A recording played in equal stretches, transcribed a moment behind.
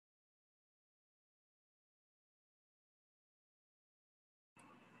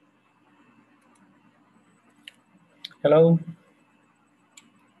Hello.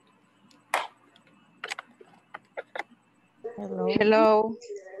 Hello. Hello.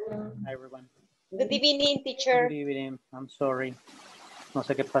 Hi, everyone. Good evening, teacher. Good evening. I'm sorry. No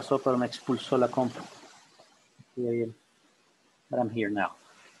sé qué pasó, pero me expulsó la compu. But I'm here now.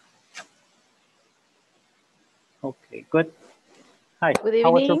 Okay, good. Hi. Good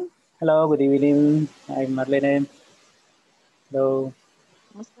How was your... evening. Hello, good evening. Hi, Marlene. Hello.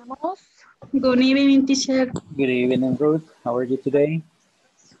 ¿Cómo estamos? Good evening, teacher. Good evening, Ruth. How are you today?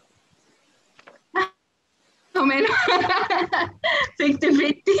 No menos.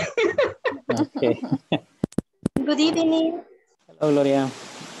 50-50. Okay. Good evening. Hello, Gloria.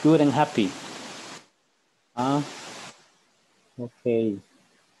 Good and happy. Ah, okay.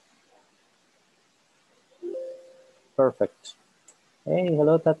 Perfect. Hey,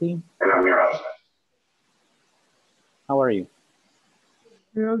 hello, Tati. How are you?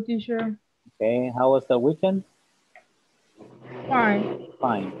 Hello, teacher. Okay, how was the weekend? Fine.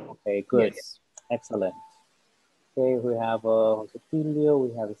 Fine. Okay, good. Yes. Excellent. Okay, we have Josetilio,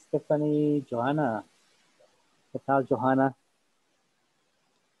 we have Stephanie, Johanna. ¿Qué tal, Johanna?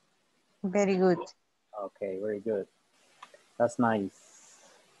 Very good. Okay, very good. That's nice.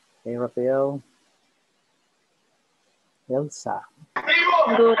 Hey, Rafael. Elsa.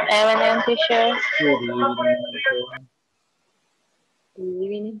 Good evening, teacher. Good evening. Rafael. Good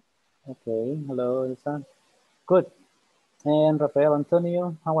evening. Okay, hello, Elsa. Good. And Rafael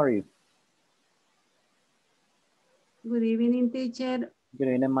Antonio, how are you? Good evening, teacher. Good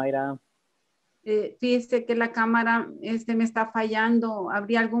evening, Mayra. Fíjese que la cámara me está fallando.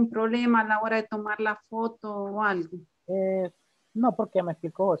 ¿Habría algún problema a la hora de tomar la foto o algo? No, porque me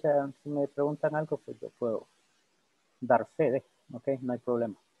explicó, o sea, si me preguntan algo, pues yo puedo dar fe de, ok, no hay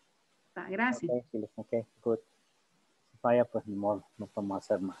problema. Gracias. Okay, good. Si falla, pues ni modo, no podemos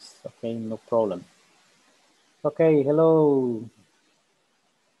hacer más, ok, no problem. Okay, hello.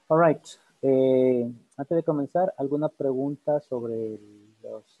 All right. Antes de comenzar, ¿alguna pregunta sobre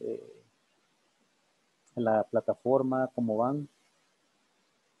la plataforma, cómo van?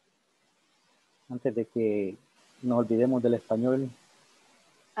 Antes de que nos olvidemos del español.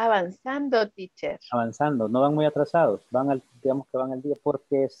 Avanzando, teacher. Avanzando, no van muy atrasados, digamos que van al día,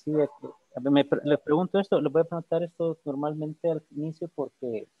 porque sí, les pregunto esto, les voy a preguntar esto normalmente al inicio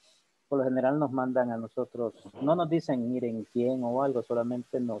porque por lo general nos mandan a nosotros, no nos dicen miren quién o algo,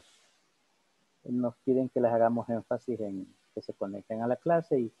 solamente nos piden que les hagamos énfasis en que se conecten a la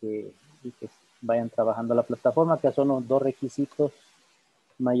clase y que vayan trabajando la plataforma, que son los dos requisitos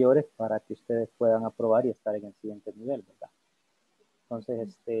mayores para que ustedes puedan aprobar y estar en el siguiente nivel, ¿verdad?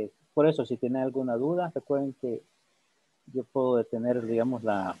 Entonces, por eso, si tienen alguna duda, recuerden que yo puedo detener, digamos,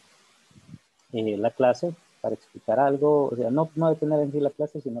 la clase para explicar algo, o sea, no detener en sí la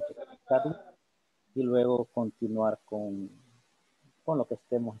clase, sino que explicarlo y luego continuar con lo que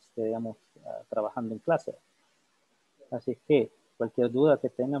estemos, digamos, trabajando en clase. Así que cualquier duda que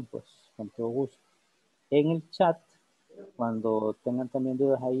tengan, pues con todo gusto. En el chat, cuando tengan también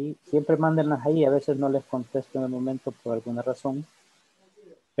dudas ahí, siempre mándenlas ahí, a veces no les contesto en el momento por alguna razón,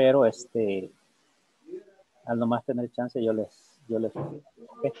 pero al nomás tener chance yo les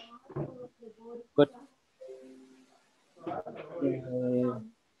okay. Good.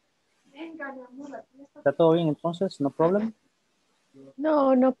 ¿Está todo bien entonces? No problem?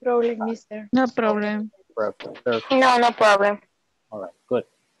 No, no problem, mister. No problem. Perfect. Perfect. No problem. All right, good.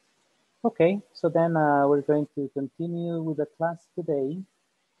 Okay, so then we're going to continue with the class today.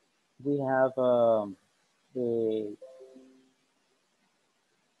 We have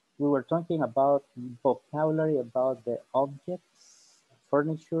we were talking about vocabulary, about the objects,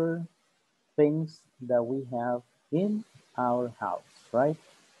 furniture, things that we have in our house, right?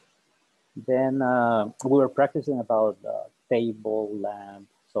 Then we were practicing about table, lamp,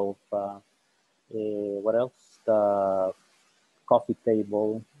 sofa, what else? The coffee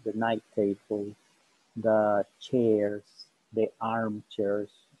table, the night table, the chairs, the armchairs.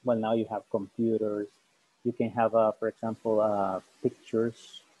 Well, now you have computers. You can have, for example,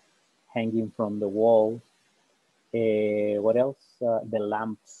 pictures hanging from the wall. What else? The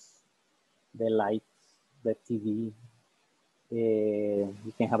lamps, the lights, the TV.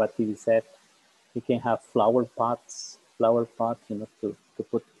 You can have a TV set. You can have flower pots, you know, to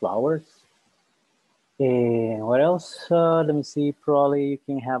put flowers. What else? Let me see. Probably you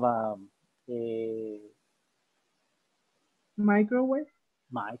can have a Microwave.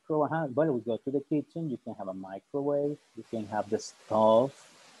 Well, we go to the kitchen. You can have a microwave. You can have the stove.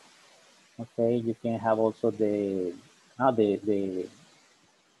 Okay. You can have also the how do you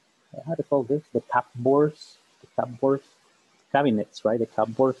call this? The cupboards, cabinets, right? The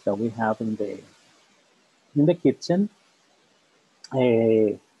cupboards that we have in In the kitchen,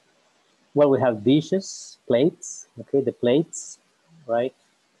 well, we have dishes, plates, okay, the plates, right?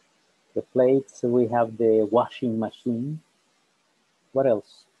 The plates, we have the washing machine. What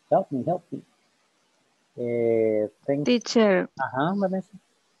else? Help me, help me. Teacher, Vanessa.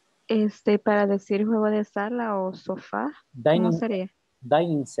 para decir juego de sala o sofá, ¿cómo Dining, sería?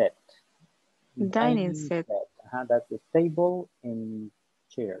 dining set. Dining set. That's the table and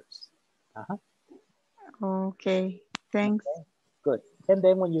chairs. Okay, thanks. Okay, good. And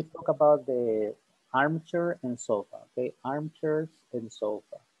then when you talk about the armchair and sofa, okay, armchairs and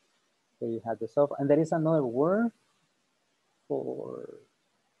sofa. So you have the sofa, and there is another word for,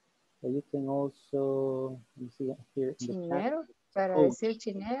 so you can also, you see here in the Chinero, para coach, decir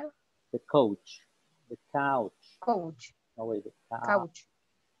chinero. the coach, the couch. Coach. Oh, wait, the Couch.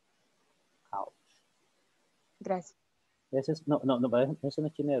 Couch. Gracias. This is, no, but it's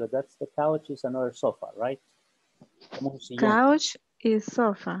not chinero. That's the couch is another sofa, right? Como un sillón. Couch is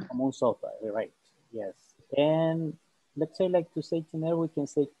sofa. Como un sofa, right? Yes. And let's say, like to say chinero, we can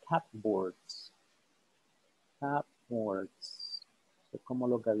say cupboards. Cupboards. So como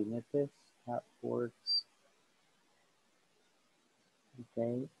los gabinetes, cupboards.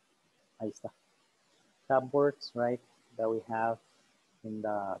 Okay. Ahí está. Cupboards, right? That we have in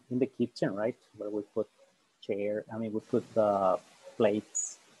the kitchen, right? Where we put we put the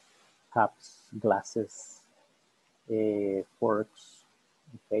plates, cups, glasses, forks,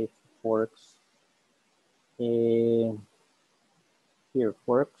 okay, forks. Here,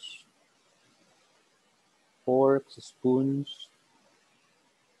 forks, spoons,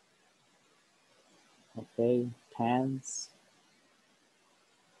 okay, pans,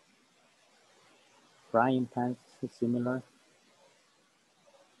 frying pans, similar.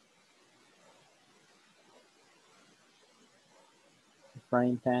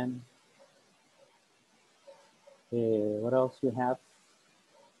 Frying pan. What else we have?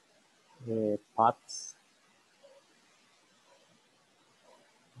 Pots.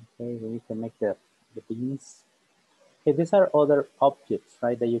 Okay, we can make the beans. Okay, these are other objects,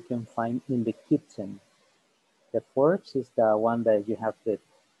 right, that you can find in the kitchen. The forks is the one that you have the,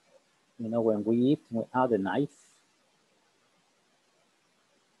 you know, when we eat, without the knife.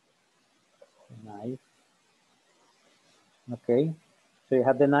 Okay, so you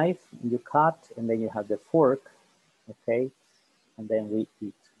have the knife, you cut, and then you have the fork, okay, and then we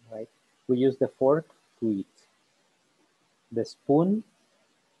eat, right? We use the fork to eat. The spoon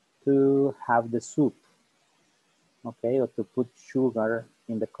to have the soup, okay, or to put sugar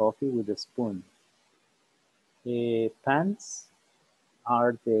in the coffee with the spoon. Pans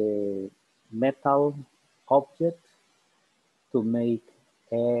are the metal object to make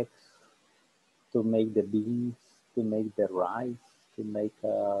eggs, to make the beans, to make the rice, to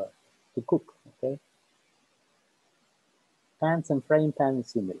cook, okay? Pans and frying pan is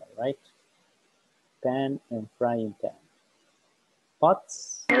similar, right? Pan and frying pan.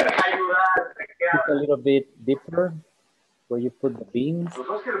 Pots, it's a little bit deeper, where you put the beans.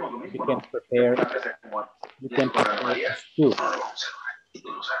 You can prepare a stew.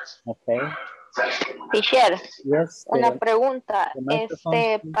 Okay. Teacher, Yes. una pregunta,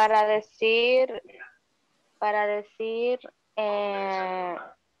 para decir,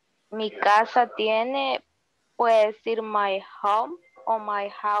 mi casa tiene, puede decir my home o my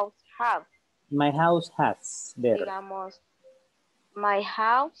house have. My house has, there. Digamos, my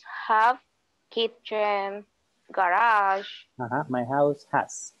house have kitchen, garage. My house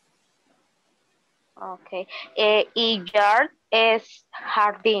has. Okay. Y yard es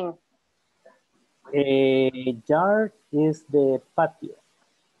jardín. Yard is the patio,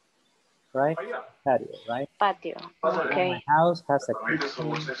 right? Patio, right? Patio. Okay. My house has a kitchen.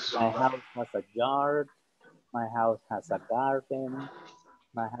 My house has a yard. My house has a garden.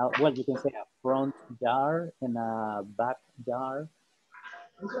 My house, well, you can say a front yard and a back yard.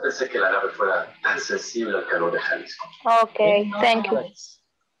 Nunca pensé que la nave fuera tan sensible al calor de Jalisco. Okay, thank you.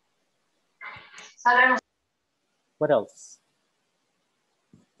 What else?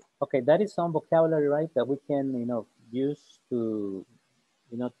 Okay, that is some vocabulary, right, that we can, you know, use to,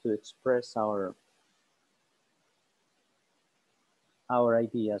 you know, to express our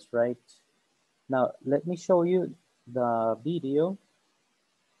ideas, right? Now, let me show you the video.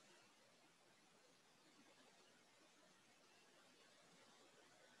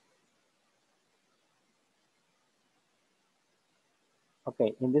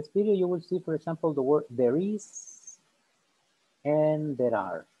 Okay, in this video, you will see, for example, the word there is and there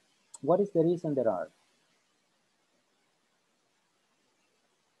are. What is there is and there are?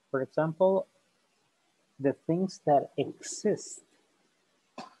 For example, the things that exist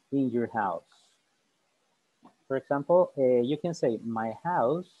in your house. For example, you can say, my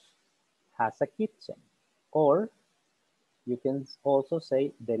house has a kitchen. Or you can also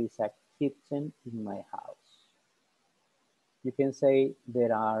say, there is a kitchen in my house. You can say,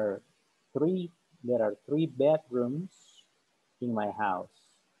 there are three bedrooms in my house.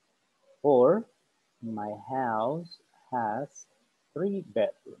 Or my house has 3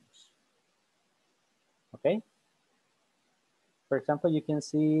 bedrooms. Okay? For example, you can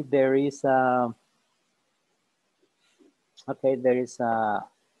see there is a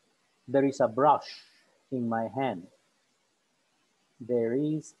brush in my hand. There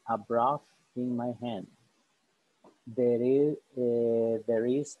is a brush in my hand. There is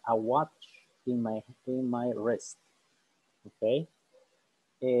a watch in my wrist. Okay.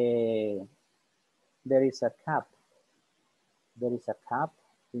 There is a cap. There is a cap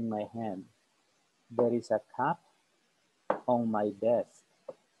in my hand. There is a cap on my desk.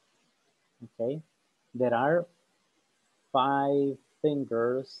 Okay. There are 5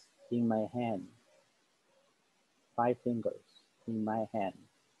 fingers in my hand. 5 fingers in my hand.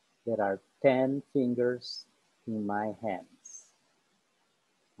 There are 10 fingers in my hands.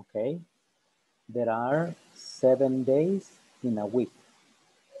 Okay. There are 7 days in a week.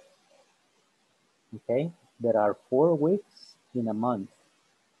 Okay. There are 4 weeks in a month.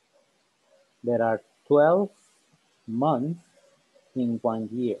 There are 12 months in 1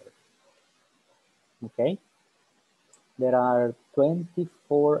 year. Okay. There are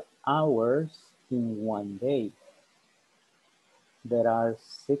 24 hours in 1 day. There are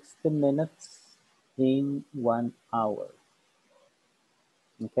 60 minutes in 1 hour.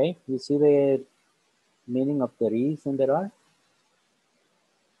 Okay, you see the meaning of there is and there are?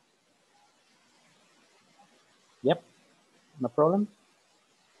 Yep, no problem?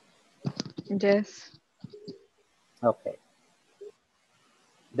 Yes. Okay.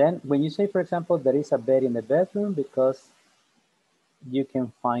 Then when you say, for example, there is a bed in the bedroom, because you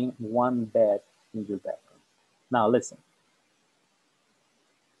can find 1 bed in your bedroom. Now listen.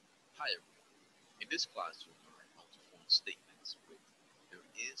 Hi everyone. In this class, you'll learn how to form statements with there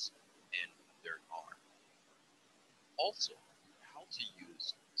is and there are. Also, how to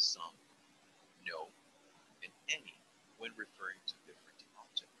use some, no, and any when referring to different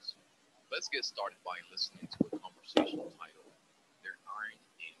objects. Let's get started by listening to a conversation titled, There Aren't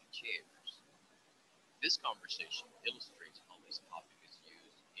Any Chairs. This conversation illustrates how this topic is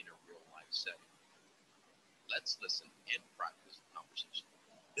used in a real-life setting. Let's listen and practice the conversation.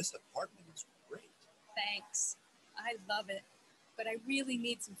 This apartment is great. Thanks. I love it, but I really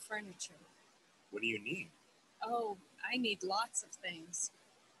need some furniture. What do you need? Oh, I need lots of things.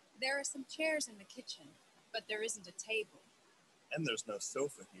 There are some chairs in the kitchen, but there isn't a table. And there's no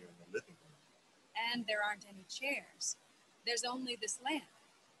sofa here in the living room. And there aren't any chairs. There's only this lamp.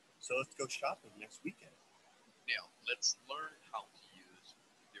 So let's go shopping next weekend. Now, let's learn how to use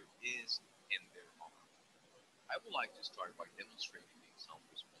there is and there are. I would like to start by demonstrating the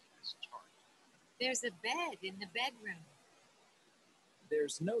examples on this chart. There's a bed in the bedroom.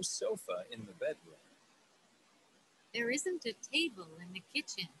 There's no sofa in the bedroom. There isn't a table in the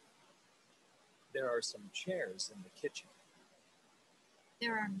kitchen. There are some chairs in the kitchen.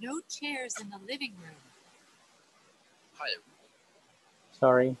 There are no chairs in the living room. Hi, everyone.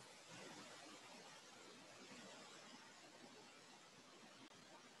 Sorry.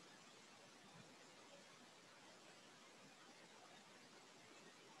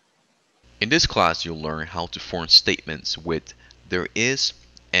 In this class, you'll learn how to form statements with there is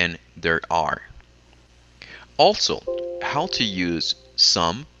and there are. Also, how to use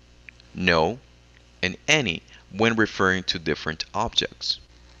some, no, and any when referring to different objects.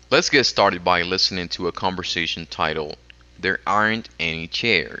 Let's get started by listening to a conversation titled, There Aren't Any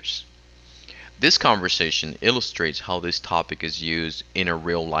Chairs. This conversation illustrates how this topic is used in a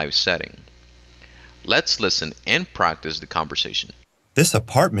real-life setting. Let's listen and practice the conversation. This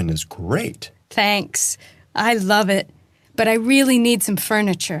apartment is great. Thanks. I love it, but I really need some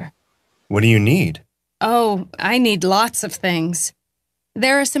furniture. What do you need? Oh, I need lots of things.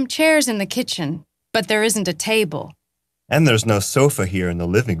 There are some chairs in the kitchen, but there isn't a table. And there's no sofa here in the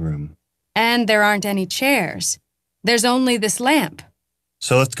living room. And there aren't any chairs. There's only this lamp.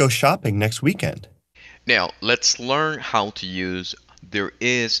 So let's go shopping next weekend. Now, let's learn how to use there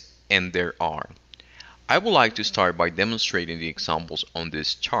is and there are. I would like to start by demonstrating the examples on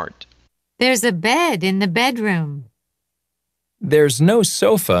this chart. There's a bed in the bedroom. There's no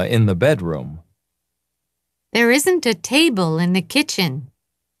sofa in the bedroom. There isn't a table in the kitchen.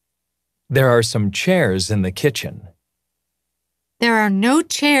 There are some chairs in the kitchen. There are no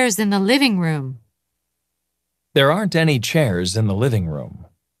chairs in the living room. There aren't any chairs in the living room.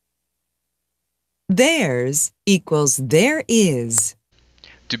 Theirs equals there is.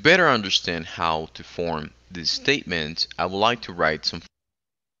 To better understand how to form this statement, I would like to write some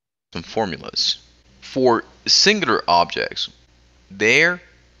formulas. For singular objects, there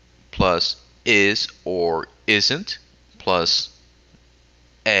plus is or isn't plus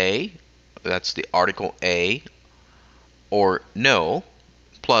a, that's the article a, or no,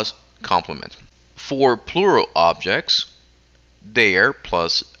 plus complement. For plural objects, there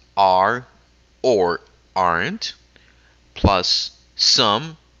plus are or aren't plus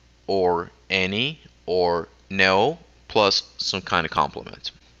some or any or no plus some kind of complement.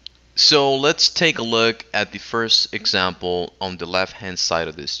 So let's take a look at the first example on the left hand side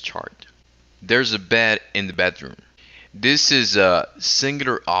of this chart. There's a bed in the bedroom. This is a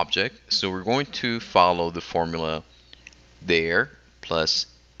singular object, so we're going to follow the formula there plus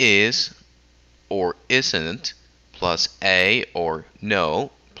is or isn't plus a or no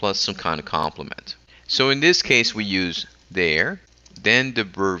plus some kind of complement. So in this case we use there, then the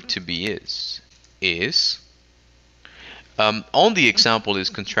verb to be is. On the example is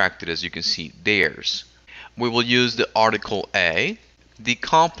contracted, as you can see, theirs. We will use the article a. The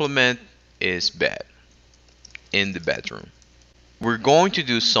complement is bed, in the bedroom. We're going to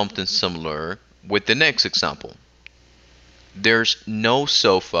do something similar with the next example. There's no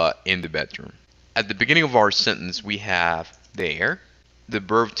sofa in the bedroom. At the beginning of our sentence we have there. The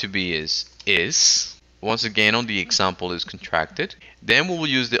verb to be is. Once again, on the example is contracted. Then we will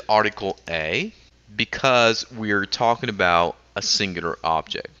use the article a because we are talking about a singular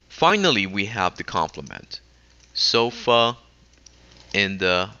object. Finally, we have the complement. Sofa in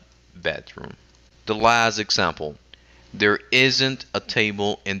the bedroom. The last example. There isn't a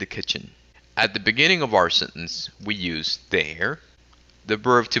table in the kitchen. At the beginning of our sentence, we use there. The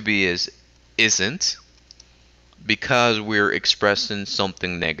verb to be is isn't because we're expressing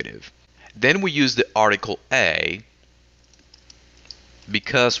something negative. Then we use the article a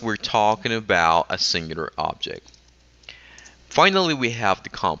because we're talking about a singular object. Finally, we have the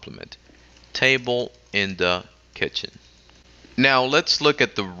complement. Table in the kitchen. Now let's look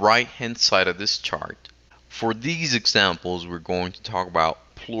at the right hand side of this chart. For these examples, we're going to talk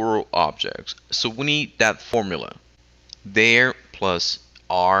about plural objects. So we need that formula. There plus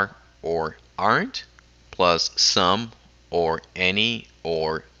are or aren't plus some or any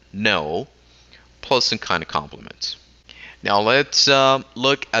or no plus some kind of complements. Now let's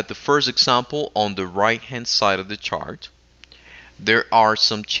look at the first example on the right hand side of the chart. There are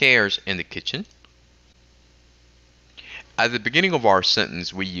some chairs in the kitchen. At the beginning of our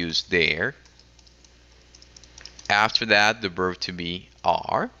sentence we use there. After that the verb to be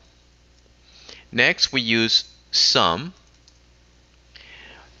are. Next we use some.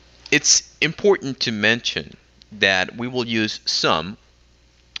 It's important to mention that we will use some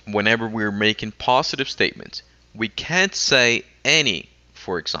whenever we're making positive statements. We can't say any,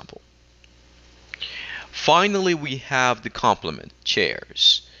 for example. Finally, we have the complement,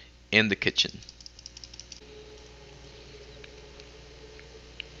 chairs in the kitchen.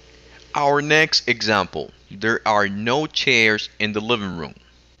 Our next example, there are no chairs in the living room.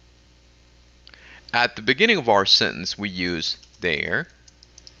 At the beginning of our sentence, we use there.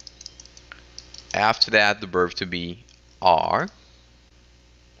 After that, the verb to be are.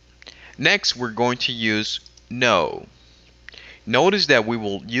 Next, we're going to use no. Notice that we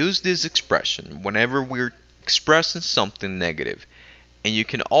will use this expression whenever we're expressing something negative. And you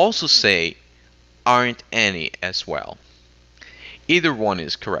can also say aren't any as well. Either one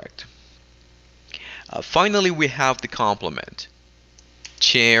is correct. Finally, we have the complement.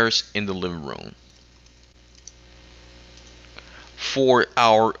 Chairs in the living room. For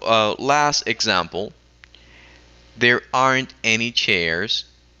our last example, there aren't any chairs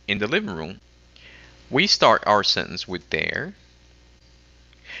in the living room. We start our sentence with there.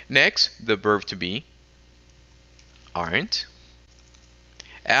 Next, the verb to be aren't.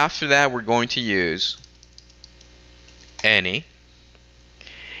 After that, we're going to use any.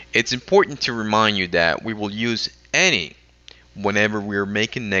 It's important to remind you that we will use any whenever we're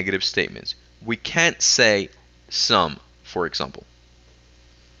making negative statements. We can't say some, for example.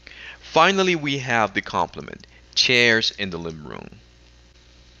 Finally, we have the complement, chairs in the living room.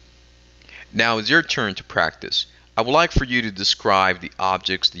 Now it's your turn to practice. I would like for you to describe the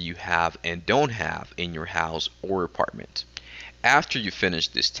objects that you have and don't have in your house or apartment. After you finish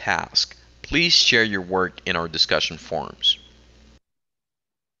this task, please share your work in our discussion forums.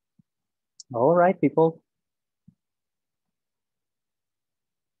 All right, people.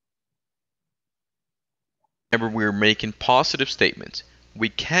 Whenever we're making positive statements, we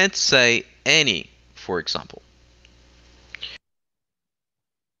can't say any, for example.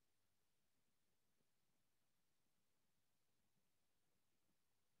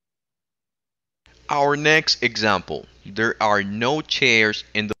 Our next example, there are no chairs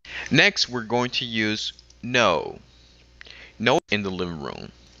in the... Next, we're going to use no. No in the living room.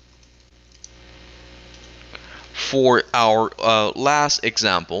 For our last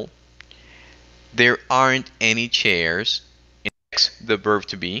example, there aren't any chairs. Next, the verb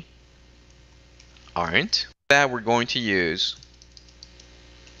to be, aren't. That we're going to use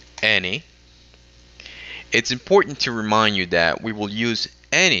any. It's important to remind you that we will use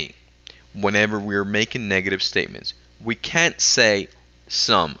any whenever we're making negative statements. We can't say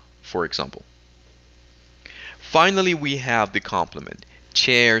some, for example. Finally, we have the complement,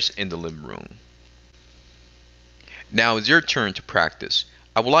 chairs in the living room. Now it's your turn to practice.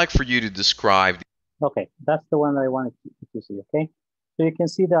 I would like for you to describe. Okay, that's the one that I wanted to see, okay? So you can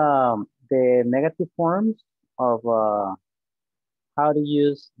see the negative forms of how to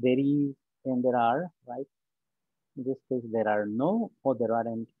use there is and there are, right? In this case, there are no or there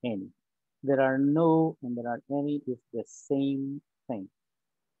aren't any. There are no and there are any is the same thing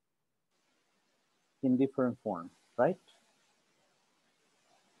in different forms, right?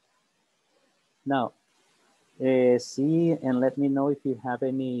 Now, see and let me know if you have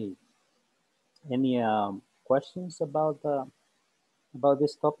any questions about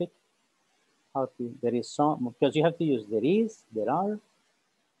this topic. How to, there is some, because you have to use there is, there are,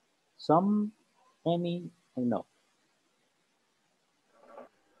 some, any, and no.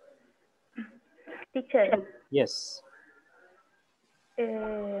 Teacher. Yes.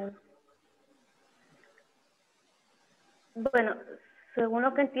 Bueno, según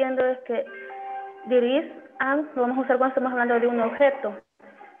lo que entiendo es que there is and lo vamos a usar cuando estamos hablando de un objeto.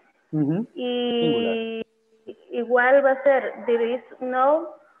 Y igual va a ser there is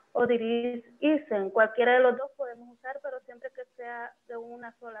no o there is isn't. Cualquiera de los dos podemos usar, pero siempre que sea de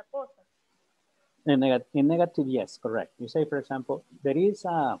una sola cosa. In negative, yes, correct. You say, for example, there is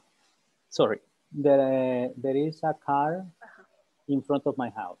a, sorry, there is a car in front of my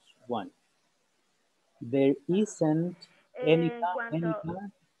house, one. There isn't any car,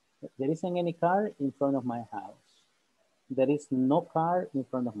 there isn't any car in front of my house. There is no car in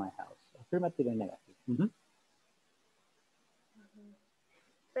front of my house. Affirmative and negative.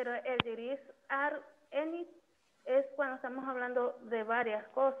 Pero el there is, are, any es cuando estamos hablando de varias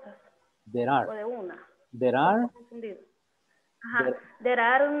cosas. There are. O de una. There are. Ajá. There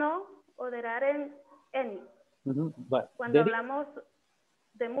are no o there aren't any. But cuando hablamos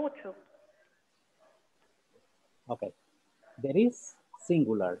de mucho. Okay. There is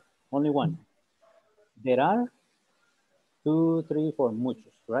singular, only one. There are 2, 3, 4,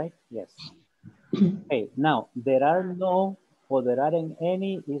 muchos, right? Yes. Okay, now there are no or there aren't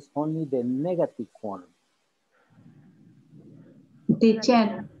any is only the negative form.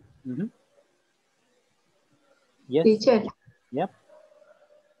 Teacher. Yes. Teacher. Yep.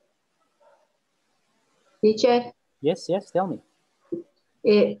 Teacher. Yes, tell me.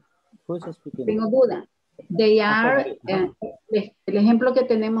 Who's speaking? Tengo duda. They are, el ejemplo que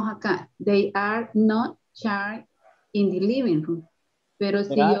tenemos acá, they are not charged in the living room. Pero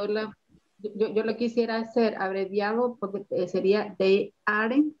si yo lo quisiera hacer abreviado, porque sería they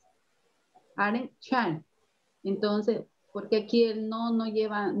aren't charged. Entonces, porque aquí el no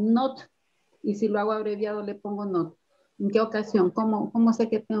lleva not, y si lo hago abreviado le pongo not. ¿En qué ocasión? ¿Cómo sé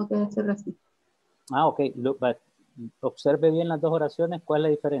que tengo que hacerlo así? Ok. Look, but observe bien las dos oraciones. ¿Cuál es la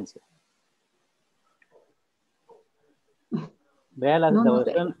diferencia? Vea la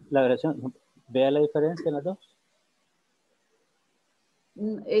oración. Vea la diferencia en las dos.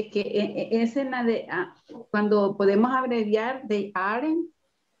 Es que es en la de cuando podemos abreviar they aren't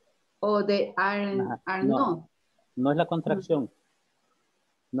o they aren't are not. No es la contracción.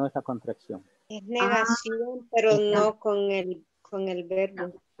 No es la contracción. Es negación, pero no con el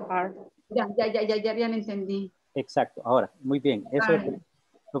verbo are. Ya lo entendí. Exacto. Ahora, muy bien. Eso es,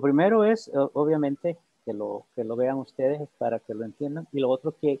 lo primero es, obviamente, que lo vean ustedes para que lo entiendan. Y lo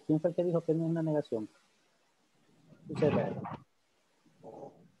otro, ¿quién fue el que dijo que no es una negación?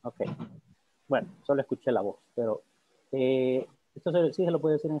 Ok. Bueno, solo escuché la voz, pero esto sí se lo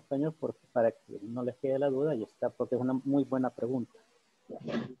puedo decir en español para que no les quede la duda y está, porque es una muy buena pregunta.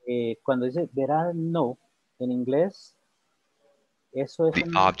 Cuando dice there are no, en inglés, eso es... The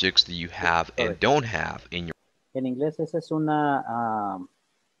objects that you have and don't have in your... En inglés esa es una,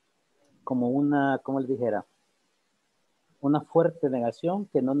 como una, ¿cómo le dijera? Una fuerte negación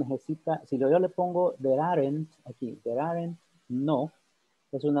que no necesita, si yo le pongo there aren't, aquí, there aren't, no,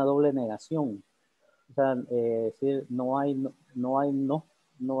 es una doble negación. O sea, decir no hay no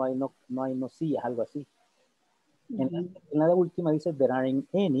sillas, algo así. En la de última dice there aren't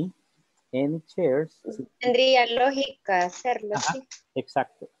any chairs. Tendría lógica hacerlo así.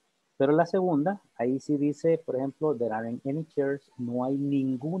 Exacto. Pero la segunda, ahí sí dice, por ejemplo, there aren't any chairs, no hay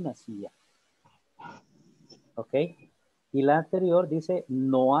ninguna silla. ¿Ok? Y la anterior dice,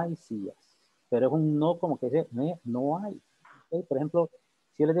 no hay sillas. Pero es un no como que dice, no hay. ¿Okay? Por ejemplo,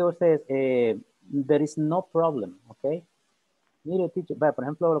 si yo les digo a ustedes, there is no problem, ¿ok? Mire, teacher, vaya, por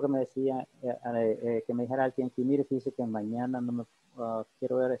ejemplo, lo que me decía, que me dijera alguien que mire, dice que mañana no me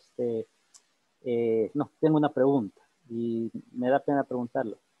quiero ver no, tengo una pregunta y me da pena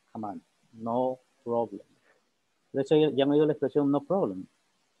preguntarlo. Come on, no problem. De hecho, ya me dio la expresión no problem.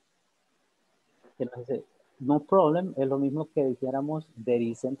 Que nos dice, no problem es lo mismo que dijéramos there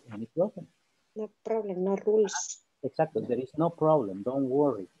isn't any problem. No problem, no rules. Exacto, there is no problem, don't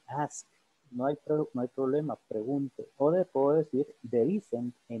worry, ask. No hay problema, pregunte. O puedo decir, there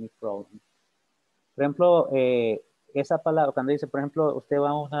isn't any problem. Por ejemplo, esa palabra, cuando dice, por ejemplo, usted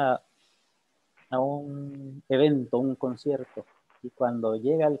va a un evento, un concierto, y cuando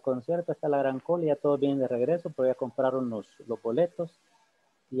llega al concierto está la gran cola, ya todos vienen de regreso, pero ya compraron los boletos,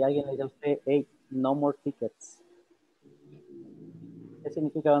 y alguien le dice a usted, hey, no more tickets. ¿Qué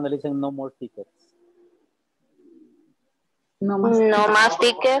significa cuando le dicen no more tickets? No más. No más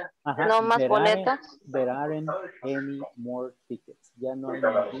tickets, Ajá, no más boletas. There aren't any more tickets. Ya no hay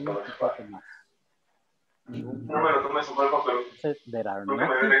ningún tiquete más. Entonces, there are no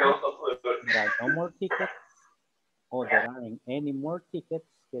more tickets, o there aren't any more tickets,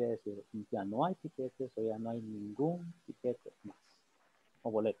 quiere decir, ya no hay tiquetes o ya no hay ningún tiquete más,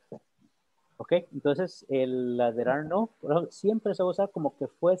 o boleto. ¿Ok? Entonces, la there are no, siempre se va a usar como que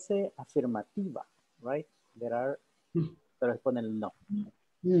fuese afirmativa, right? There are, pero es poner el no.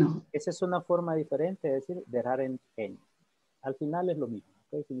 No. Esa es una forma diferente de decir there aren't any. Al final es lo mismo,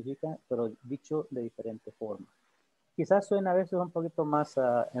 ¿ok? Significa, pero dicho de diferente forma. Quizás suena a veces un poquito más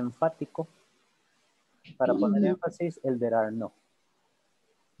enfático para poner énfasis el there are no.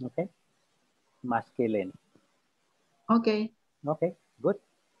 ¿Ok? Más que el any. Ok. Ok, good.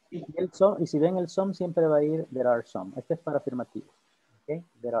 Y si ven el some siempre va a ir there are some. Este es para afirmativo. Ok,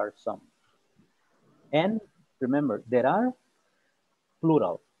 there are some. And remember, there are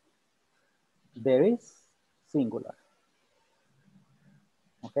plural. There is singular.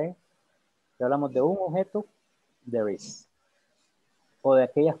 Ok. Si hablamos de un objeto, there is. O de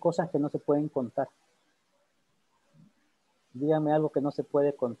aquellas cosas que no se pueden contar. Dígame algo que no se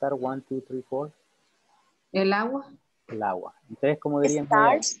puede contar. 1, 2, 3, 4. El agua. El agua. Entonces, ¿cómo dirían? No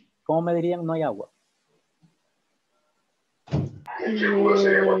hay agua? ¿Cómo me dirían no hay agua?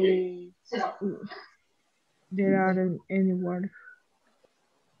 There aren't any water.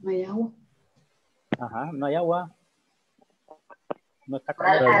 No hay agua. Ajá, no hay agua. No está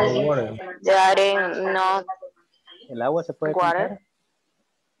There aren't no el agua se puede water. contar.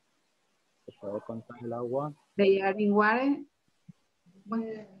 Se puede contar el agua. They are in water.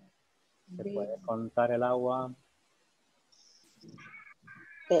 Se puede contar el agua.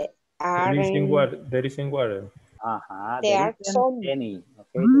 There is in water. Ajá. There are isn't some. any.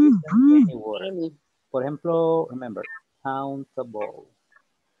 Okay. There isn't any water. Any. Por ejemplo, remember, countable.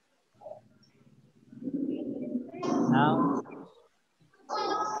 Nouns.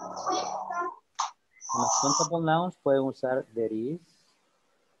 En los countable nouns pueden usar there is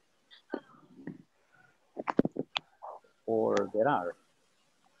or there are.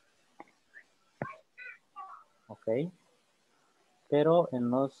 Ok. Pero en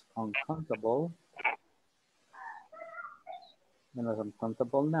los uncountable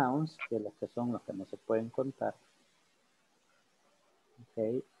nouns, que los que son los que no se pueden contar,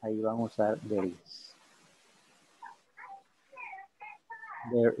 ok, ahí van a usar there is.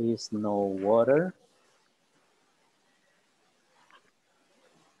 There is no water.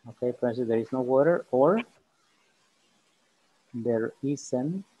 Okay, for instance, there is no water, or there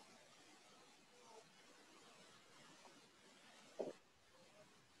isn't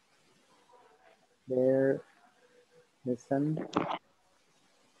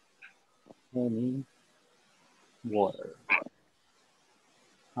any water.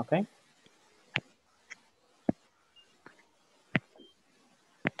 Okay.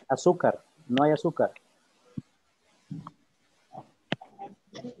 Azúcar, no hay azúcar.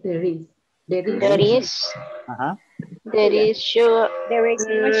 There is. There is. Ajá. There is sugar. There is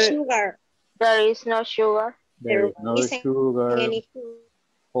no sugar. There is no sugar. There is no sugar. Any food.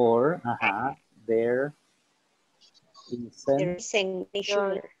 Or, ajá, there isn't any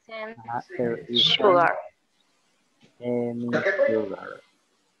sugar. There isn't Sugar. any sugar.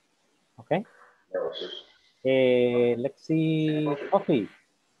 Okay. Let's see, coffee.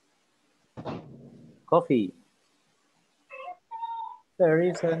 Coffee. There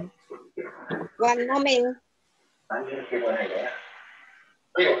isn't. One moment.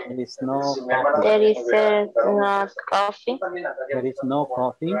 There is no coffee. There is not coffee. There is no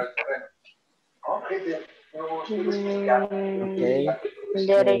coffee. Okay.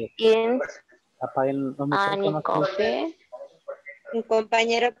 There is Apaguen los any micrófonos. coffee. Un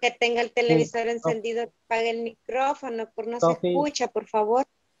compañero que tenga el televisor Sí. encendido, apague el micrófono, por no Coffee. se escucha, por favor.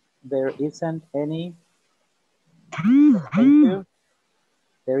 There isn't any. Thank you.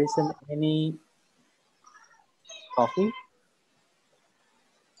 There isn't any coffee.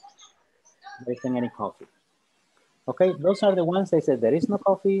 There isn't any coffee. Okay, those are the ones they said there is no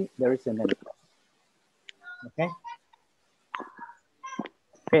coffee, there isn't any coffee. Okay.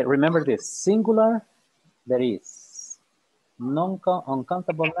 Okay, remember this. Singular, there is.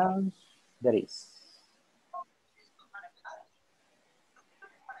 Non-uncountable nouns, there is.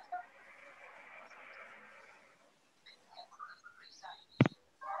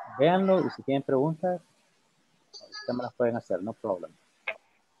 Véanlo y si tienen preguntas, ahorita me las pueden hacer, no problem.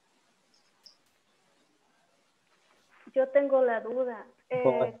 Yo tengo la duda.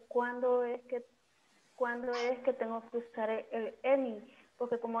 ¿Cómo? ¿Cuándo es que tengo que usar el any?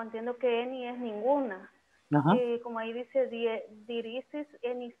 Porque como entiendo que any es ninguna. Ajá. Y como ahí dice, there isn't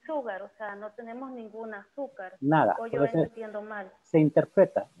any sugar, o sea, no tenemos ningún azúcar. Nada. O yo entiendo mal. Se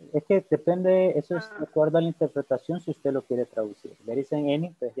interpreta. Es que depende, eso es de acuerdo a la interpretación si usted lo quiere traducir. There isn't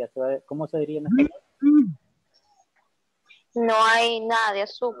any, pues ya se va, ¿cómo se diría en español? No hay nada de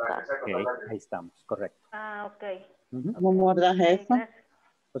azúcar. Okay, ahí estamos, correcto. Ok. ¿Cómo mordas eso?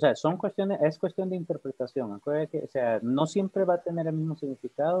 O sea, es cuestión de interpretación. Acuérdate que, o sea, no siempre va a tener el mismo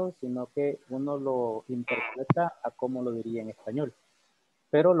significado, sino que uno lo interpreta a cómo lo diría en español.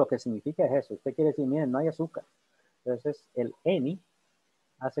 Pero lo que significa es eso. Usted quiere decir, miren, no hay azúcar. Entonces, el any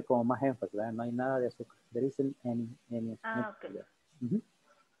hace como más énfasis, ¿verdad? No hay nada de azúcar. There isn't any. Ok.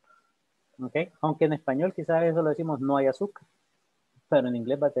 Okay. Aunque en español quizás eso lo decimos no hay azúcar, pero en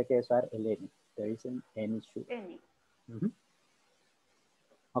inglés va a tener que usar el any. There isn't any sugar. Any.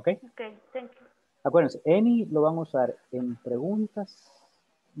 Ok. Ok, thank you. Acuérdense, any lo van a usar en preguntas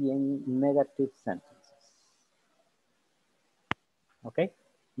y en negative sentences. Ok.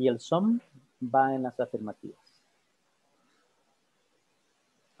 Y el some va en las afirmativas.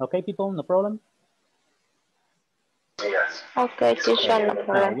 Ok, people, no problem. Ok, teacher, no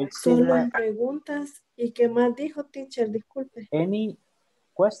problem. Solo en preguntas. ¿Y qué más dijo, teacher? Disculpe. Any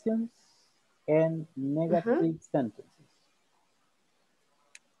questions and negative sentences.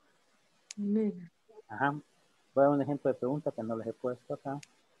 Ajá. Voy a dar un ejemplo de pregunta que no les he puesto acá.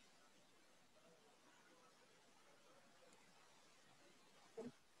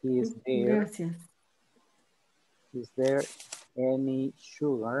 Is there any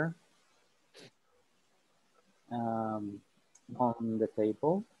sugar on the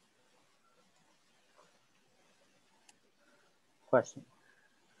table? Question.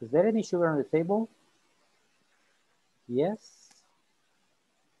 Is there any sugar on the table? Yes.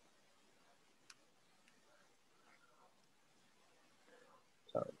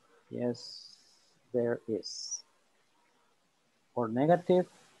 Sorry. Yes, there is. Or negative?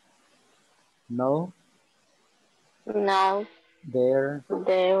 No. No. There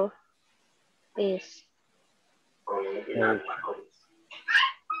is.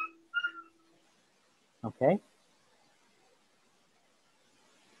 Okay.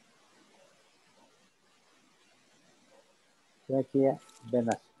 Aquí ven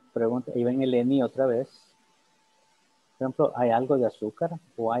las preguntas y ven el any otra vez. Por ejemplo, ¿hay algo de azúcar?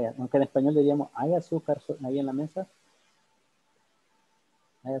 O hay, aunque en español diríamos, ¿hay azúcar ahí en la mesa?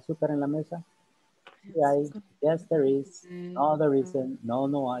 ¿Hay azúcar en la mesa? Sí hay. Yes, there is. No, there isn't. No,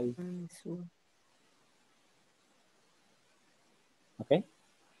 no hay. Ok.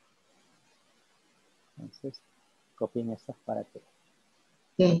 Entonces, copien estas para que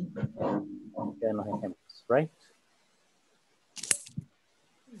queden los ejemplos, right?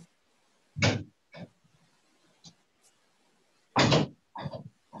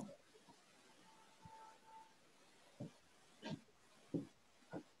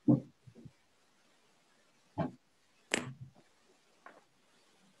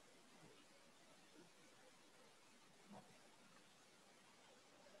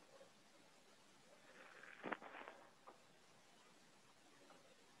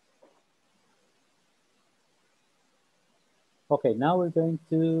 Okay, now we're going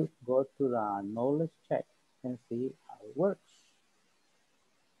to go to the knowledge check and see how it works.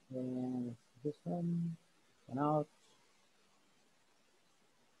 And this one out.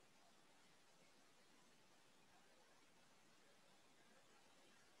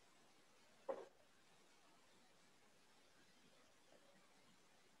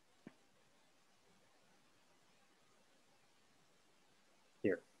 Here.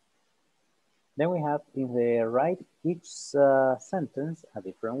 Then we have in the right each sentence a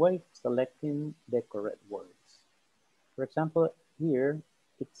different way, selecting the correct words. For example, here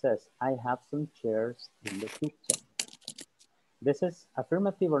it says, I have some chairs in the kitchen. This is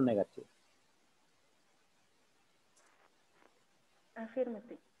affirmative or negative?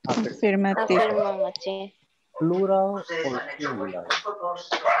 Affirmative. Affirmative. Affirmative. Plural or singular?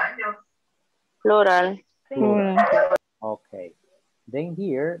 Plural. Plural. Okay. Then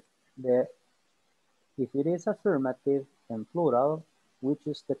here, if it is affirmative and plural, which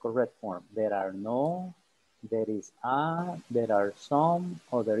is the correct form? There are no, there is a, there are some,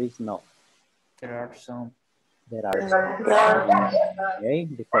 or there is no? There are some. There are some. Okay,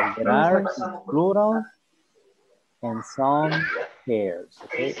 because there are plural and some pairs.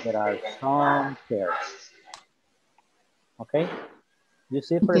 Okay, there are some pairs. Okay, you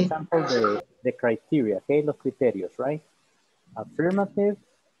see, for example, the criteria, okay, los criterios, right? Affirmative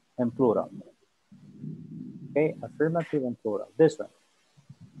and plural. Okay, affirmative and plural. This one,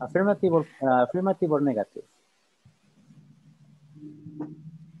 affirmative or negative?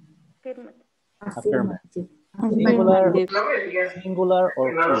 Affirmative. Affirmative. Singular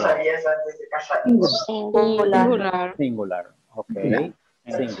or plural? Singular. Singular. Okay,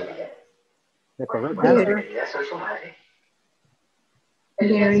 singular. The correct answer?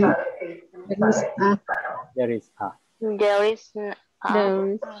 There is a. There is a.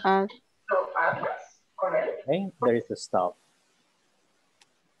 Okay, there is a stop.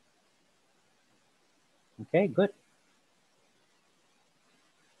 Okay, good.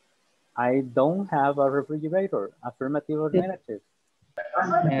 I don't have a refrigerator. Affirmative or negative?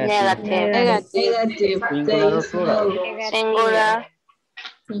 Negative. Singular or plural? Singular.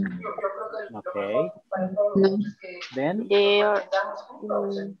 Okay. No. Then?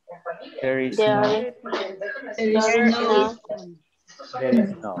 There is no. There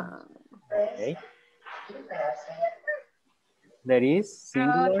is no. Okay. There is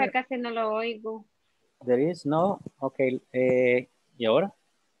singular. Casi no lo oigo. There is no. Okay. ¿Y ahora?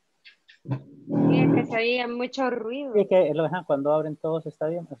 Sí, es que se oía mucho ruido. Sí, que cuando abren todos está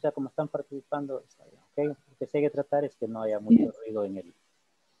bien. O sea, como están participando está bien. Okay. Lo que se hay que tratar es que no haya mucho ruido en el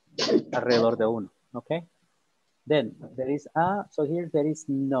alrededor de uno. Okay. Then there is a. So here there is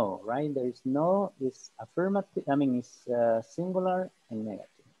no, right? There is no is affirmative. I mean, it's singular and negative.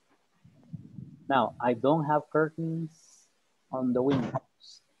 Now, I don't have curtains on the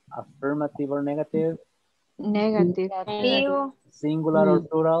windows. Affirmative or negative? Negative. Singular or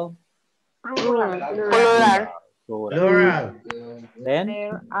plural? Plural. Plural. Then?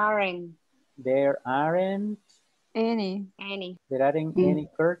 There aren't. There aren't? Any. There aren't any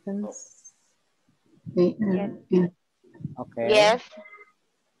curtains? Yes. Okay. Yes.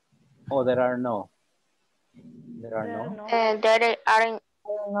 Oh, there are no. There are no. There aren't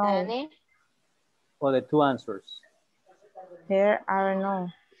any. Oh, the two answers. There are no.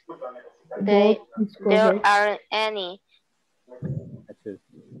 There aren't any. That's it.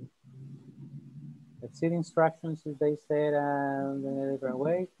 Let's see the instructions if they said in a different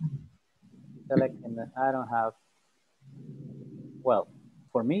way. Selecting that I don't have. Well,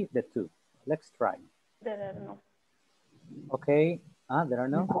 for me, the two. Let's try. There are no. Okay. There are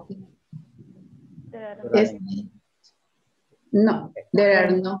no? There are Yes. No, okay. there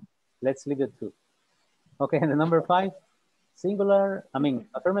are no. Let's leave it two. Okay, and the number 5, singular, I mean,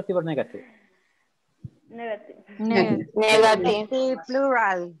 affirmative or negative? Negative. Negative.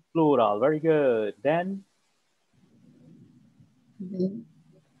 Plural. Plural, very good. Then?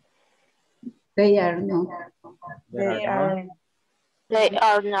 They are no. They are no. They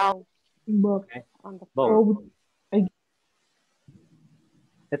are no. Okay. Both.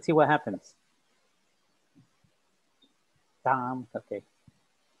 Let's see what happens. Okay.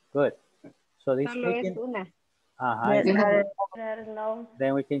 Good. So this taking,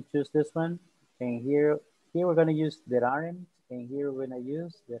 then we can choose this one. And here we're going to use there aren't, and here we're going to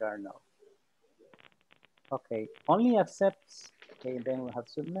use there are no. Okay, only accepts. Okay, then we'll have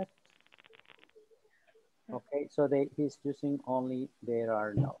submit. Okay, so he's using only there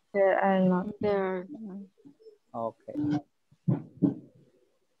are no. There are no. There. Okay.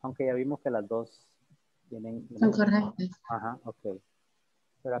 Aunque ya vimos que las dos tienen. Son correctas. Ajá, okay.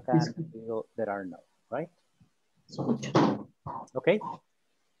 Pero acá digo there are no, right? Okay. Okay.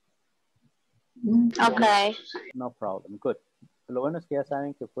 No problem. Good. Lo bueno es que ya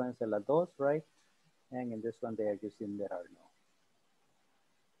saben que pueden ser las dos, right? And in this one they are using there are no.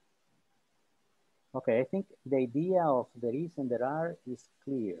 Okay, I think the idea of there is and there are is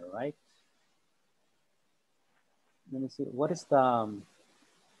clear, right? Let me see. What is the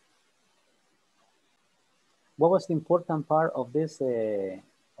what was the important part of this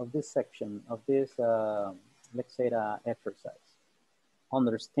section, of this, let's say, exercise.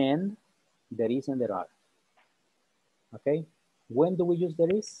 Understand there is and there are. Okay. When do we use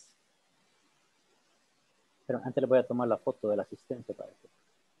there is? Pero antes le voy a tomar la foto del asistente para que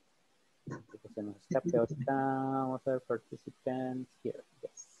se nos escape ahorita. Vamos a ver participants here.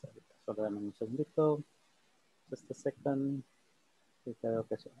 Yes. Solo dame un segundito. Just a second. Y creo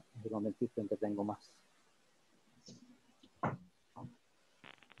que es el momentito en que tengo más.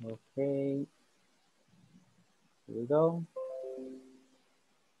 Okay. Here we go.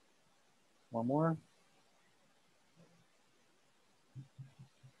 One more.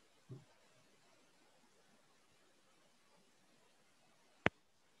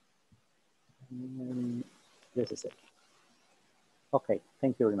 And this is it. Okay,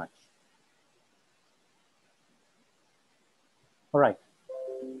 thank you very much. All right.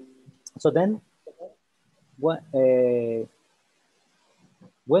 So then, what?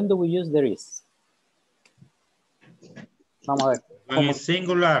 When do we use there is? Vamos a ver. When it's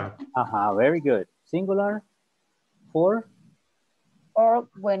singular. Very good. Singular for? Or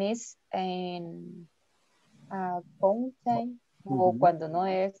when it's in counting, o cuando no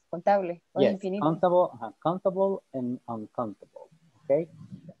es contable. O Yes, infinito. countable and uncountable. Okay.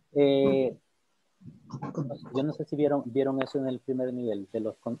 Yo no sé si vieron eso en el primer nivel, de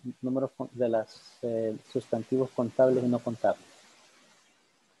los números de los sustantivos contables y no contables.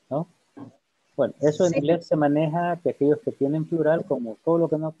 ¿No? Bueno, eso en inglés se maneja que aquellos que tienen plural, como todo lo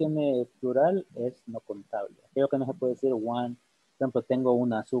que no tiene plural es no contable. Aquello que no se puede decir one, por ejemplo, tengo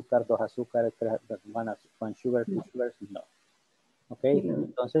un azúcar, dos azúcares, one sugar, two sugars, no. Ok,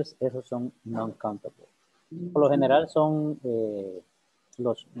 entonces esos son non-countable. Por lo general son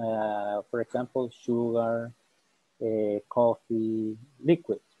los, por ejemplo, sugar, coffee,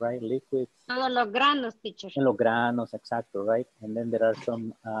 liquids, right? Liquids. Todos los granos, teacher. En los granos, exacto, right? And then there are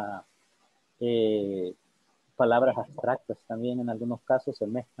some palabras abstractas también en algunos casos se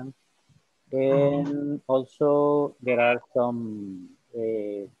mezclan. And also there are some,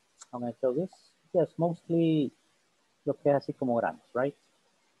 how can I tell this? Yes, mostly lo que es así como granos, right?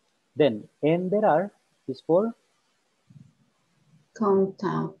 Then, and there are is for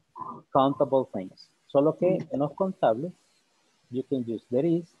countable things. Solo que en los contables, you can use there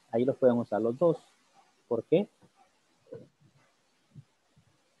is, ahí los pueden usar los dos. ¿Por qué?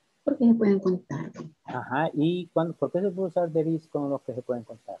 Porque se pueden contar. Ajá, y ¿por qué se puede usar there is con los que se pueden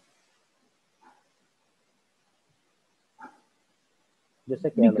contar? Yo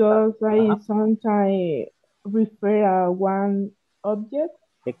sé que because I sometimes refer a one object.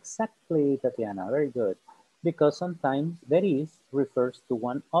 Exactly, Tatiana, very good. Because sometimes there is refers to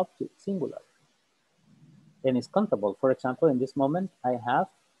one object, singular. And it's countable. For example, in this moment, I have,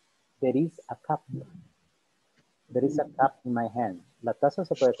 there is a cup. There is a cup in my hand. La taza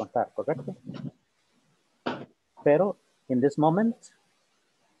se puede contar, ¿correcto? Pero, in this moment,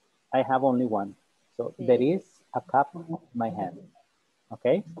 I have only one. So, there is a cup in my hand.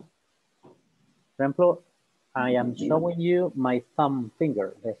 Okay? Por ejemplo, I am showing you my thumb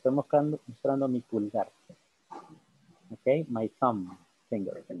finger. Le estoy mostrando mi pulgar. Okay, my thumb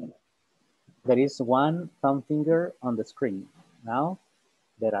finger. There is one thumb finger on the screen. Now,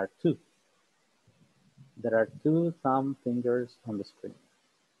 there are two. There are two thumb fingers on the screen.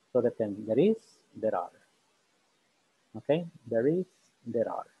 So depends. There is, there are. Okay, there is, there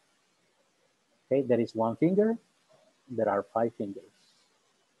are. Okay, there is one finger. There are five fingers.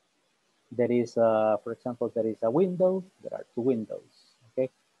 There is, for example, there is a window. There are two windows. Okay,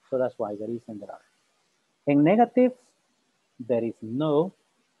 so that's why there is and there are. In negative, there is no.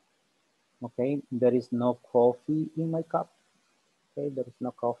 Okay, there is no coffee in my cup. Okay, there is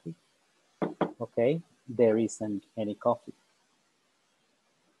no coffee. Okay, there isn't any coffee.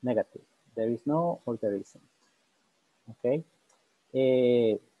 Negative. There is no or there isn't. Okay.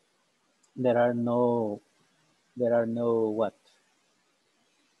 There are no what?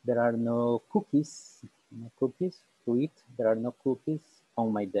 There are no cookies. No cookies to eat. There are no cookies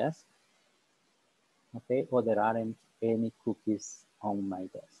on my desk. Okay, or there aren't any cookies on my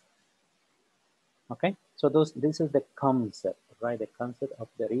desk. Okay, so this is the concept, right? The concept of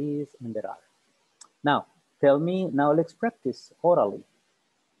there is and there are. Now, tell me, now let's practice orally.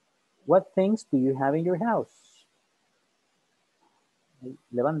 What things do you have in your house?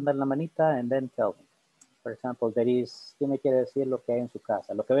 Levantan la manita and then tell me. For example, there is, ¿qué me quiere decir lo que hay en su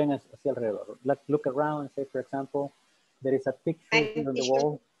casa? Lo que ven hacia alrededor. Look around and say, for example, there is a picture on the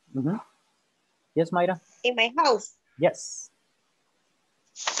wall. Mm-hmm. Yes, Mayra? In my house. Yes.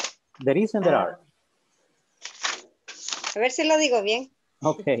 There is and there are. A ver si lo digo bien.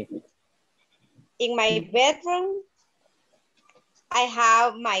 Okay. In my bedroom, I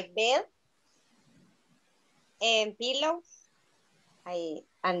have my bed and pillows.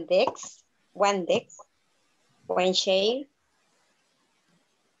 And decks, one chair.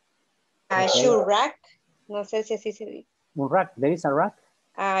 A shoe rack. No sé si así se dice. Un rack. There is a rack.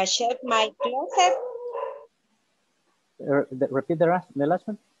 Shelf my closet. Repeat the last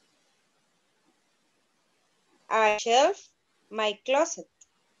one. Shelf my closet.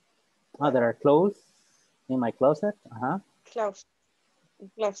 There are clothes in my closet. Closet.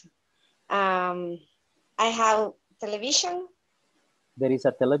 I have television. There is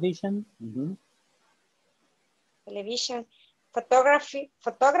a television. Television. Photograph,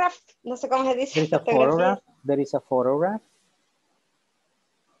 no sé cómo se dice. There is a photograph. There is a photograph.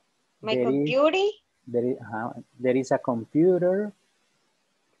 My computer. There is a computer.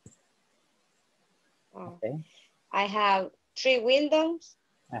 Okay. I have 3 windows.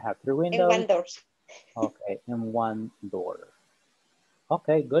 I have 3 windows. And 1 door. Okay, and 1 door.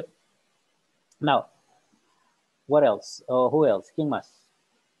 Okay, good. Now, what else? Who else? ¿Quién más?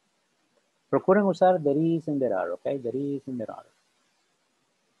 Procuren usar there is and there are, okay? There is and there are.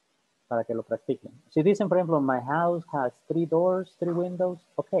 Para que lo practiquen. Si dicen, por ejemplo, my house has 3 doors, 3 windows,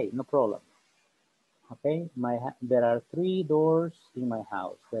 okay, no problem. Okay, there are 3 doors in my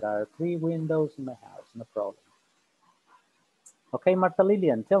house. There are 3 windows in my house, no problem. Okay, Martha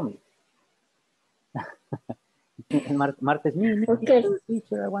Lillian, tell me. Martha is me, okay.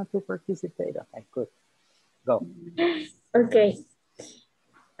 Teacher, I want to participate. Okay, good. Go. Okay.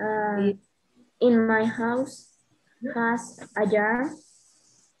 In my house has a jar.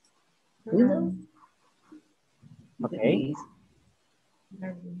 Okay.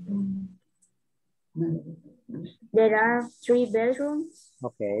 There are 3 bedrooms.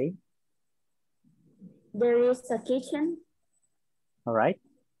 Okay. There is a kitchen. All right.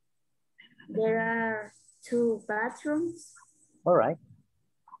 There are 2 bathrooms. All right.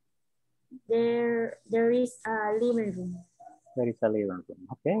 There is a living room. There is a living room.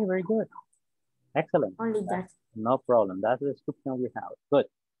 Okay, very good. Excellent. Only that. No problem. That's the description we have. Good.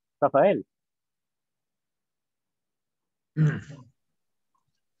 Rafael.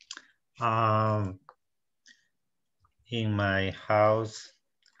 In my house,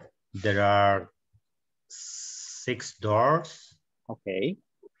 there are 6 doors. Okay.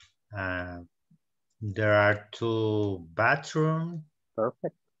 There are 2 bathrooms.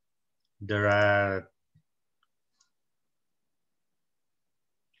 Perfect. There are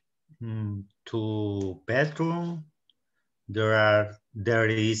 2 bedrooms. There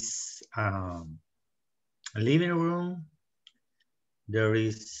is a living room. There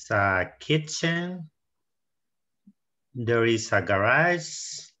is a kitchen. There is a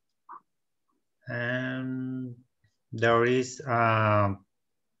garage. And there is a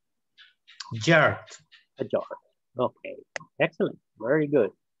yard. A yard. Okay. Excellent. Very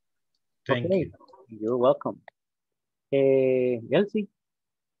good. Thank you. You're welcome. Elsie.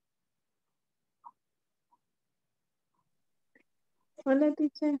 Hola,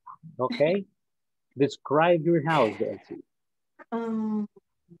 teacher. Okay. Describe your house, Elsie.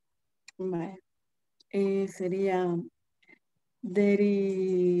 Sería, there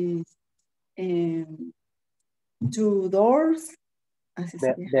is 2 doors. Así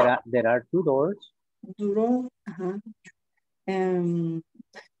there are 2 doors. And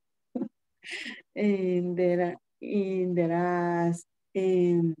there are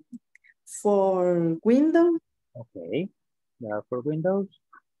 4 windows. Okay. There are 4 windows.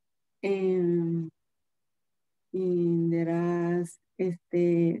 And there are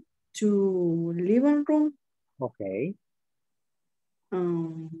 2 living rooms. Okay.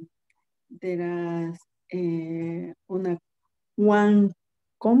 There are 1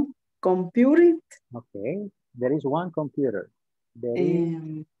 computer. Okay. There is 1 computer. There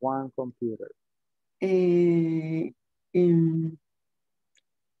is 1 computer. There is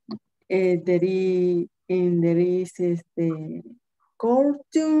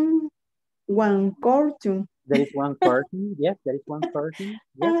curtain. 1 curtain. There is 1 curtain. Yes, there is 1 curtain.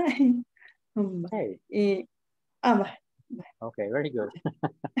 Yes. Okay. Okay, very good.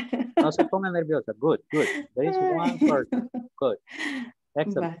 No se ponga nerviosa. Good, good. There is 1 curtain. Good.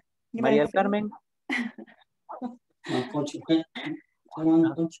 Excellent. María del Carmen.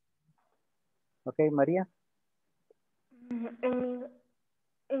 Okay, Maria.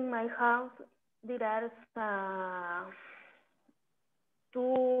 In my house, there are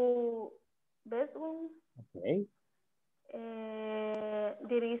 2 bedrooms. Okay.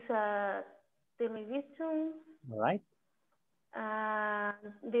 There is a television. All right.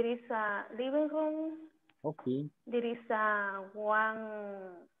 There is a living room. Okay. There is a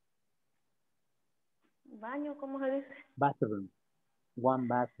 1 baño, ¿cómo se dice? Bathroom. One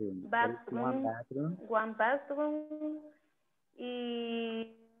bathroom. Bathroom. One bathroom. One bathroom. Y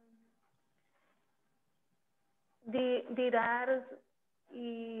there are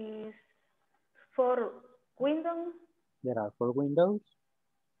is 4 windows. There are 4 windows.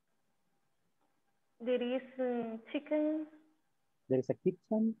 There is chicken. There is a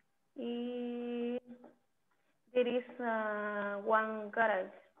kitchen. Y there is one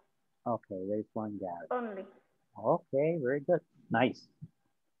garage. Okay, there is one garage. Only. Okay, very good. Nice.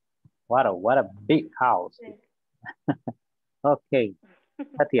 What a big house. Okay,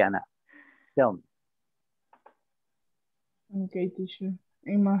 Tatiana, tell me. Okay, teacher.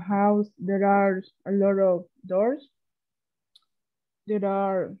 In my house, there are a lot of doors. There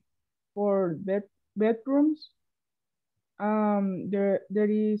are 4 bedrooms. There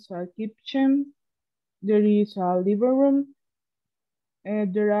is a kitchen. There is a living room.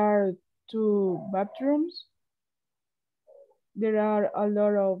 There are 2 bathrooms. There are a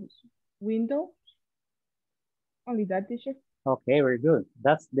lot of windows. Only that, teacher. Okay, very good.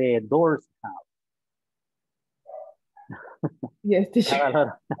 That's the doors house. Yes,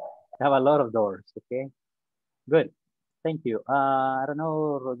 teacher. Have a lot of doors, okay? Good. Thank you. I don't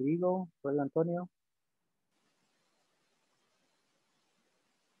know, Rodrigo Antonio.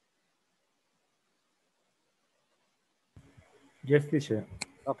 Yes, teacher.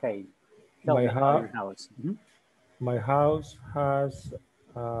 Okay. My house. My house has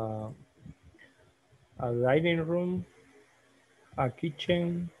a dining room, a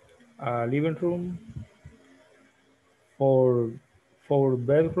kitchen, a living room, 4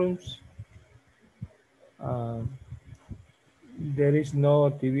 bedrooms. There is no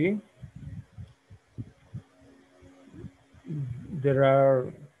TV. There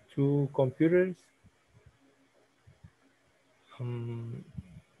are 2 computers.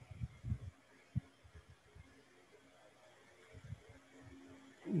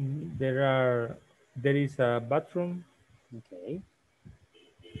 There is a bathroom. Okay.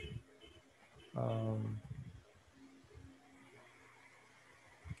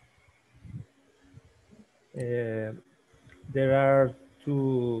 There are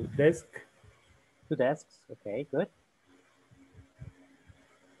 2 desks. 2 desks. Okay, good.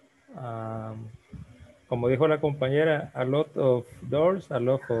 Como dijo la compañera, a lot of doors, a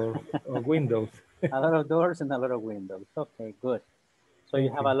lot of windows. A lot of doors and a lot of windows. Okay, good. So you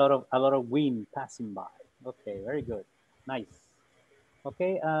have a lot of wind passing by. Okay, very good. Nice.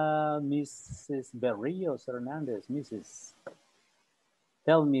 Okay, Mrs. Berrios Hernandez, Mrs.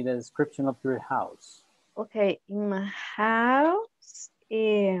 Tell me the description of your house. Okay, in my house,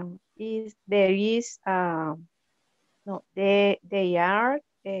 there are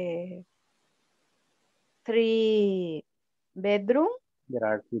 3 bedrooms. There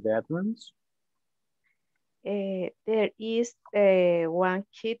are 3 bedrooms. There is one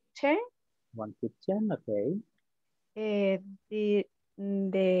kitchen. One kitchen, okay. There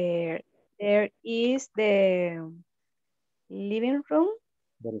is the living room.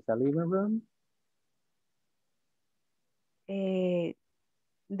 There is a living room.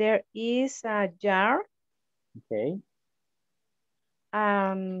 There is a jar. Okay.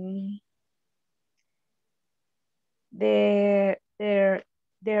 There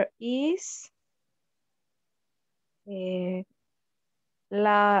is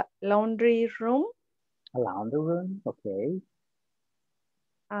a laundry room. A laundry room, okay.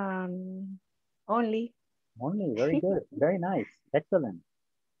 Only. Only, very good. Very nice. Excellent.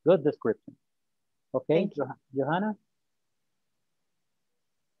 Good description. Okay, Johanna.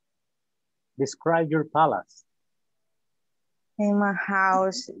 Describe your palace. In my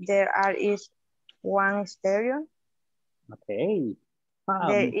house, there is one stereo. Okay.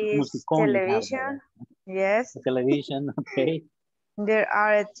 There is television. Yes. A television, okay. There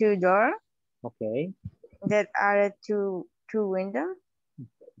are 2 doors. Okay. There are two windows.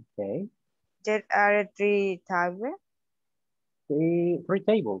 Okay. There are 3 tables. 3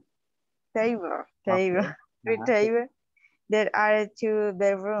 tables. Table. Okay. 3 tables. There are 2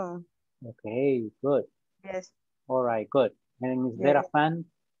 bedrooms. Okay, good. Yes. All right, good. And is there a fan?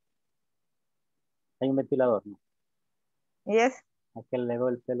 Hay un ventilador, ¿no? Yes. Aquel le veo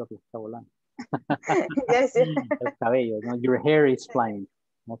el pelo que está volando. Yes. El cabello, no? Your hair is flying.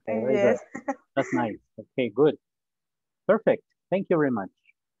 Okay, very good. That's nice. Okay, good. Perfect. Thank you very much.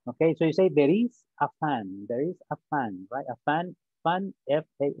 Okay, so you say there is a fan. There is a fan, right? A fan,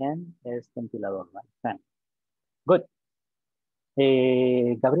 F-A-N, es ventilador, right? Fan. Good.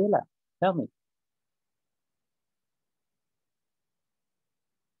 Gabriela, tell me.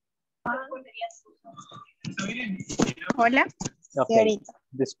 Hola. Okay.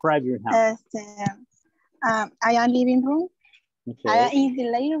 Describe your house. I am living room. Okay. In the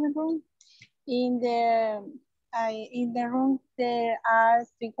living room, in the room there are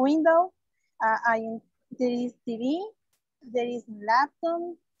 3 windows. There is TV, there is laptop,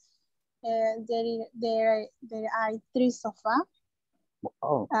 there are 3 sofas.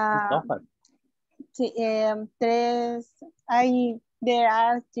 Oh, sofas. There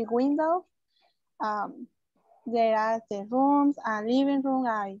are 3 windows. There are the rooms, a living room,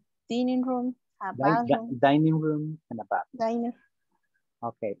 a dining room, a bathroom. Dining room and a bathroom. Dining.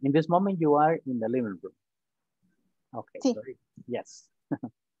 Okay. In this moment, you are in the living room. Okay. Sí. Yes.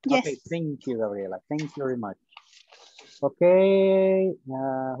 Yes. Okay. Thank you, Gabriela. Thank you very much. Okay.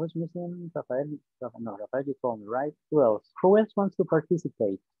 Who's missing? Rafael. No, Rafael, you told me, right? Who else? Who else wants to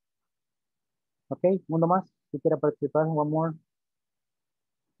participate? Okay. Uno más. Si quiere participar, one more.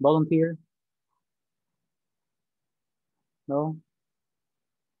 Volunteer. No.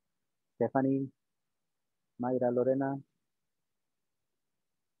 Stephanie. Mayra, Lorena.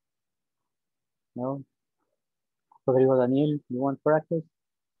 No. Rodrigo, Daniel, you want to practice?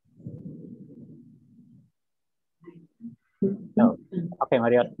 No. Okay,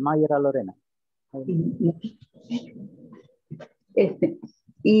 Mayra, Lorena.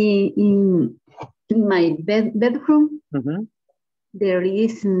 In my bedroom, there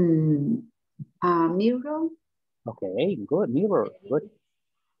is a mirror. Okay, good. Mirror, good.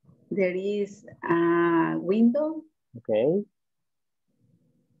 There is a window. Okay.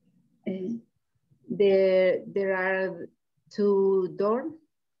 There are 2 doors.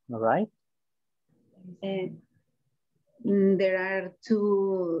 All right. There are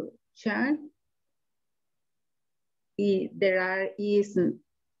 2 chairs. There is a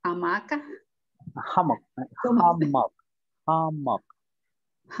hamaca. Hammock. Hammock. Hammock.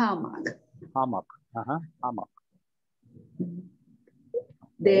 Hammock. Hammock. Hammock.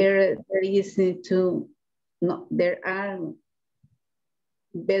 There is 2. No, there are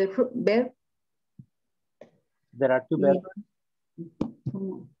bed. There are 2 bedrooms.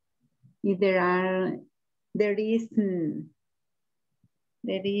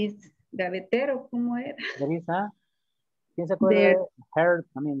 There is gavetero, ¿cómo era? There is a, ¿quién se acuerda?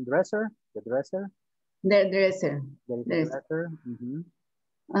 Dresser, the dresser. The dresser. There is a dresser.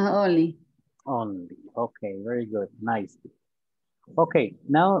 Only. Only, okay, very good, nice. Okay,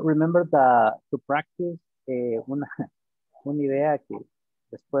 now remember to practice una idea que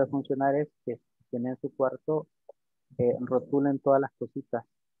les puede funcionar es que tienen su cuarto, rotulen todas las cositas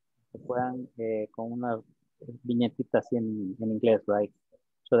que puedan con una viñetita así en inglés, right?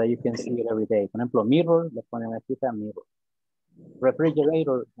 So that you can see it every day. Por ejemplo, mirror, le ponen una cita mirror.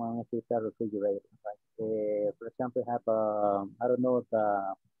 Refrigerator, ponen una cita refrigerator, right? For example, have I don't know,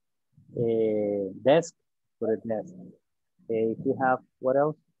 the desk for a desk. If you have, what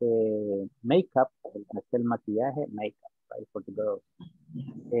else? Makeup, el maquillaje, makeup, right, for the girls.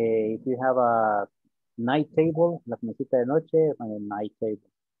 If you have a night table, la mesita de noche, night table.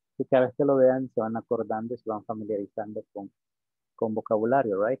 Y cada vez que lo vean, se van acordando, se van familiarizando con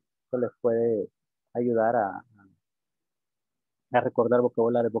vocabulario, right? Eso les puede ayudar a recordar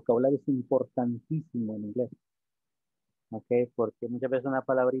vocabulario. El vocabulario es importantísimo en inglés. ¿Ok? Porque muchas veces una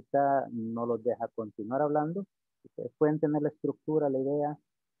palabrita no los deja continuar hablando. Ustedes pueden tener la estructura, la idea,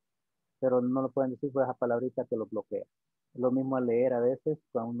 pero no lo pueden decir por esa palabrita que lo bloquea. Es lo mismo al leer a veces,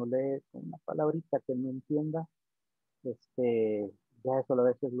 cuando uno lee una palabrita que no entienda, ya eso a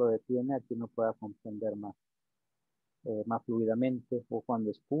veces lo detiene a que uno pueda comprender más fluidamente, o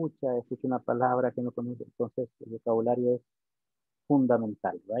cuando escucha una palabra que no conoce. Entonces el vocabulario es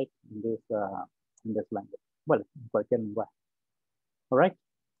fundamental, right? In this language. Well, en cualquier lenguaje. All right.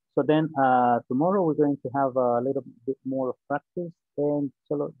 So then tomorrow we're going to have a little bit more of practice, and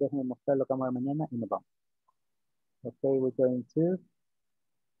solo déjenme mostrar la cámara mañana y nos vamos. Okay, we're going to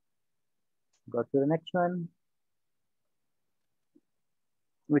go to the next one,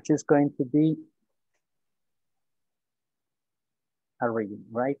 which is going to be a reading,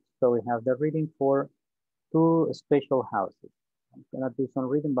 right? So we have the reading for 2 special houses. I'm gonna do some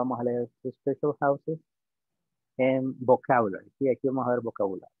reading. Vamos a leer 2 special houses and vocabulary. Sí, aquí vamos a ver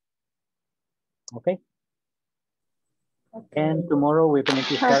vocabulario. Okay? And tomorrow we're going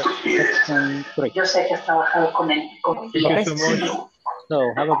to start section 3. Yo sé que has trabajado con él.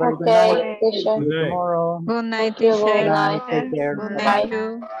 So have a very good night. See you Good tomorrow. Good night, teacher. Good night. Take care. Good night.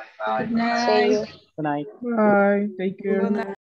 Good night. Good night. Bye. Take care. Good night.